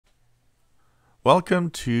Welcome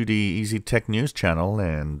to the Easy Tech News channel,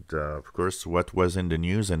 and of course, what was in the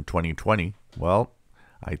news in 2020? Well,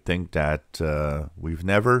 I think that we've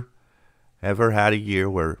never ever had a year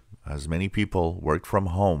where as many people worked from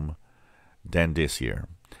home than this year.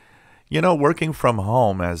 Working from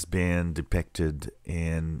home has been depicted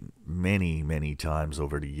in many times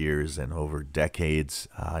over the years and over decades.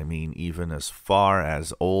 I mean, even as far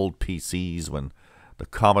as old PCs when the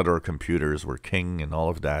Commodore computers were king and all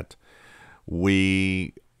of that.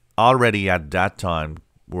 We already at that time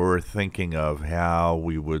were thinking of how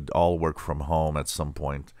we would all work from home at some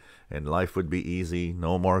point and life would be easy,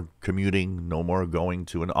 no more commuting, no more going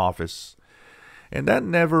to an office. And that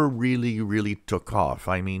never really took off.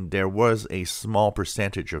 I mean, there was a small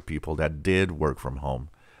percentage of people that did work from home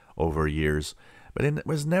over years, but it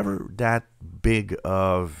was never that big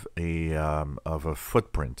of a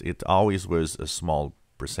footprint. It always was a small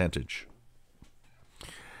percentage.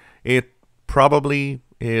 It probably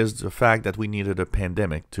is the fact that we needed a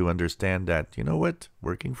pandemic to understand that, you know what,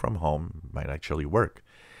 working from home might actually work.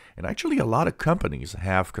 And actually, a lot of companies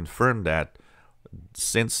have confirmed that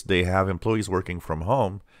since they have employees working from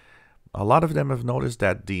home, a lot of them have noticed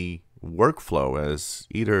that the workflow is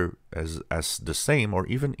either as the same or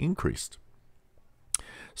even increased.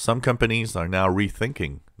 Some companies are now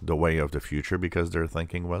rethinking the way of the future because they're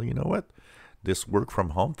thinking, well, you know what, this work from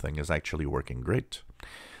home thing is actually working great.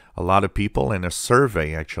 A lot of people in a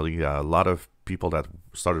survey, actually, a lot of people that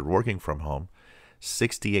started working from home,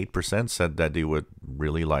 68% said that they would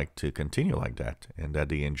really like to continue like that and that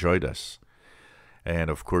they enjoyed us. And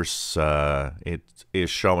of course, it is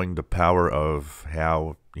showing the power of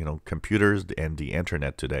how, computers and the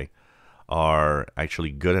internet today are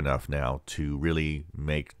actually good enough now to really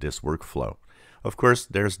make this workflow. Of course,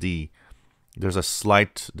 there's a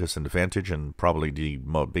slight disadvantage, and probably the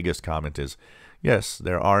biggest comment is, yes,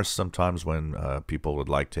 there are some times when people would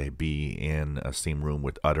like to be in a same room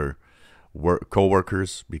with other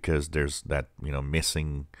co-workers because there's that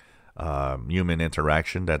missing human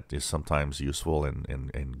interaction that is sometimes useful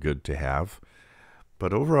and good to have.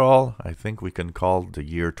 But overall, I think we can call the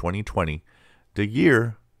year 2020 the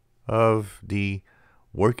year of the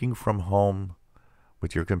working from home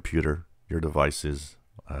with your computer, your devices,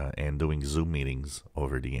 and doing Zoom meetings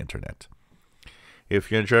over the internet. If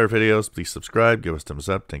you enjoy our videos, please subscribe, give us a thumbs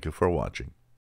up. Thank you for watching.